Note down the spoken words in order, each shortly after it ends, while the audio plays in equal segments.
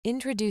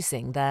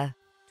Introducing the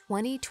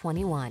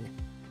 2021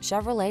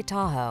 Chevrolet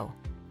Tahoe.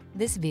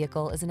 This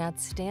vehicle is an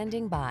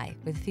outstanding buy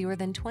with fewer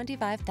than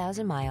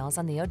 25,000 miles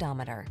on the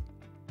odometer.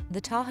 The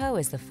Tahoe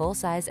is the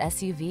full-size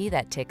SUV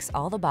that ticks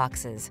all the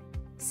boxes.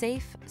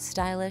 Safe,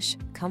 stylish,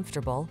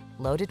 comfortable,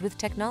 loaded with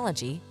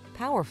technology,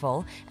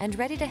 powerful, and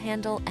ready to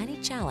handle any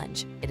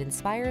challenge, it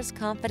inspires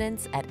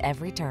confidence at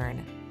every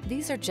turn.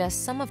 These are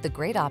just some of the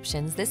great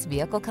options this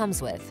vehicle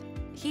comes with: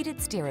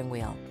 heated steering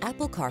wheel,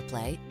 Apple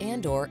CarPlay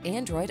and/or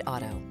Android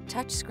Auto,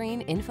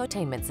 touchscreen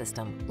infotainment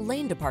system,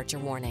 lane departure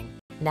warning,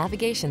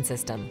 navigation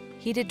system,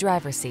 heated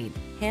driver's seat,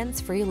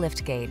 hands-free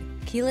liftgate,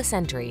 keyless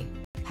entry,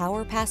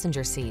 power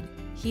passenger seat,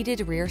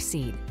 heated rear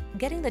seat.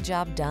 Getting the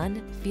job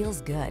done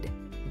feels good.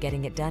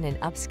 Getting it done in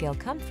upscale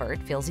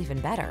comfort feels even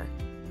better.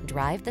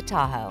 Drive the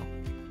Tahoe.